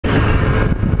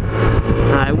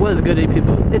What's good,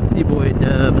 people? It's your boy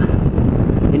Dub.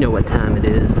 You know what time it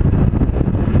is.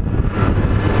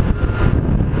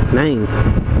 Man.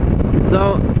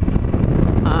 So,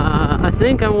 I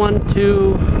think I want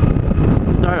to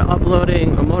start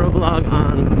uploading a motovlog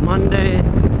on Monday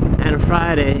and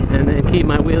Friday, and then keep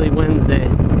my wheelie Wednesday.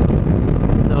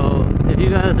 So, if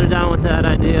you guys are down with that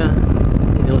idea,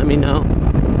 you can let me know.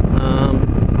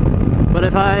 But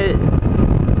if I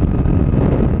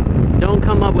don't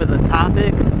come up with a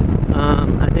topic,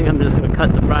 I think I'm just gonna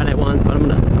cut the Friday ones, but I'm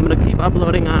gonna keep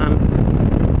uploading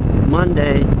on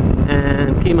Monday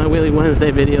and keep my wheelie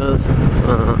Wednesday videos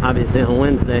obviously on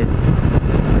Wednesday.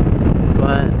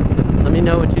 But let me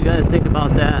know what you guys think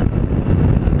about that,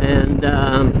 and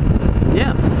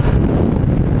yeah.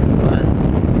 But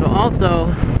so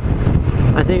also,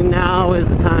 I think now is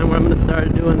the time where I'm gonna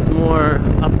start doing some more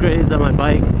upgrades on my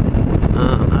bike.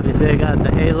 Obviously I got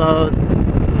the halos,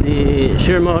 the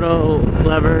Shirmoto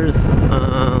levers,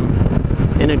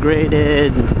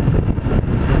 integrated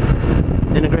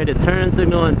turn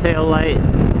signal and tail light,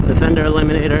 the fender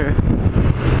eliminator.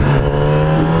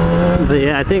 But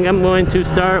yeah, I think I'm going to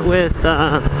start with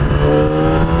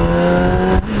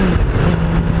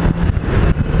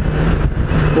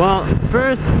well,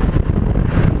 first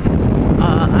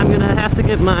I'm gonna have to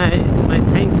get my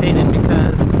tank painted,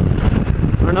 because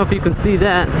I don't know if you can see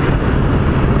that,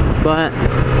 but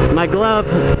my glove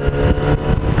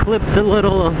clipped the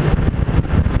little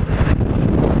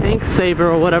tank saver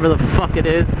or whatever the fuck it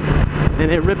is,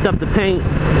 and it ripped up the paint.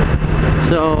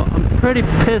 So I'm pretty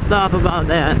pissed off about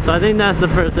that. So I think that's the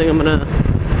first thing I'm gonna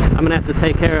have to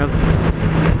take care of.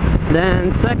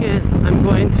 Then second, I'm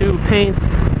going to paint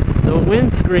the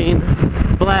windscreen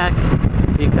black,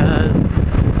 because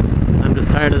I'm just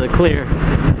tired of the clear.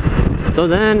 So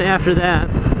then after that,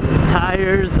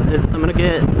 tires, I'm gonna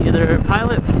get either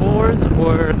Pilot 4s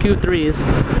or Q3s,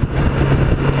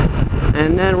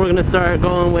 and then we're gonna start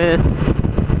going with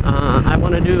I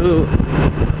want to do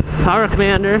Power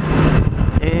Commander,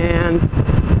 and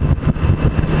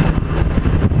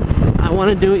I want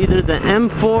to do either the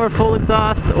M4 full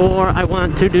exhaust, or I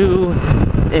want to do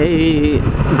a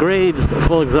Graves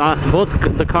full exhaust, both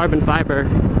the carbon fiber,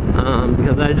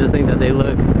 because I just think that they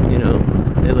look, you know,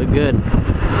 they look good.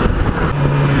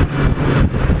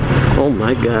 Oh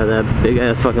my god, that big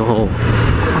ass fucking hole.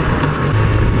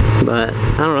 But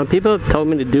I don't know, people have told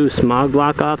me to do smog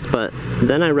block offs, but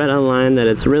then I read online that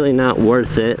it's really not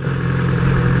worth it,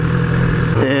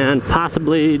 and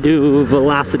possibly do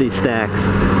velocity stacks.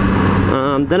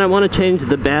 Then I want to change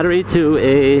the battery to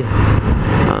a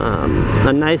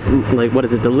nice, like, what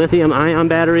is it, the lithium ion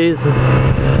batteries,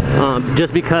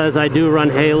 just because I do run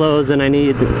halos and I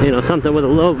need, you know, something with a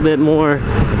little bit more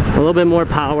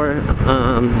power,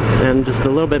 and just a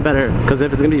little bit better, because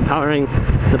if it's going to be powering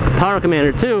the Power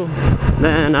Commander 2,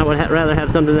 then I would rather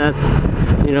have something that's,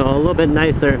 you know, a little bit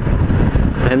nicer.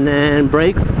 And then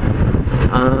brakes,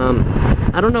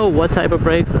 I don't know what type of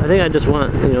brakes. I think I just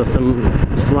want, you know, some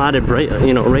slotted brake,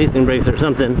 you know, racing brakes or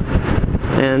something.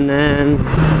 And then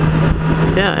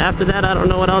yeah, after that I don't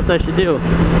know what else I should do.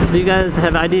 So if you guys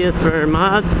have ideas for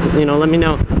mods, you know, let me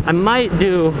know. I might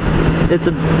do, it's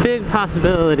a big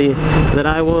possibility that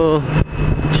I will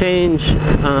change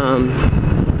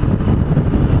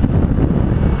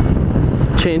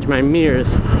my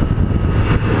mirrors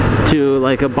to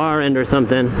like a bar end or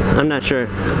something. I'm not sure.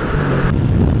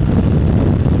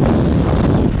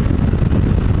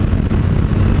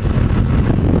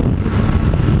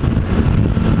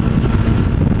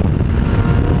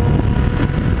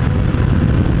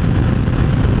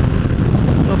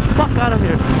 The fuck out of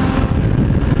here.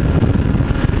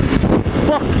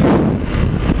 Fuck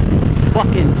you.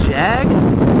 Fucking Jag.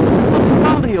 What's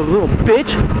wrong with you, little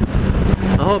bitch?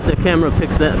 I hope the camera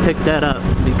picked that up,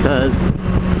 because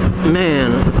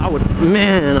man, I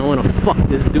want to fuck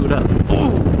this dude up.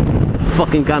 Ooh,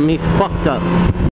 fucking got me fucked up.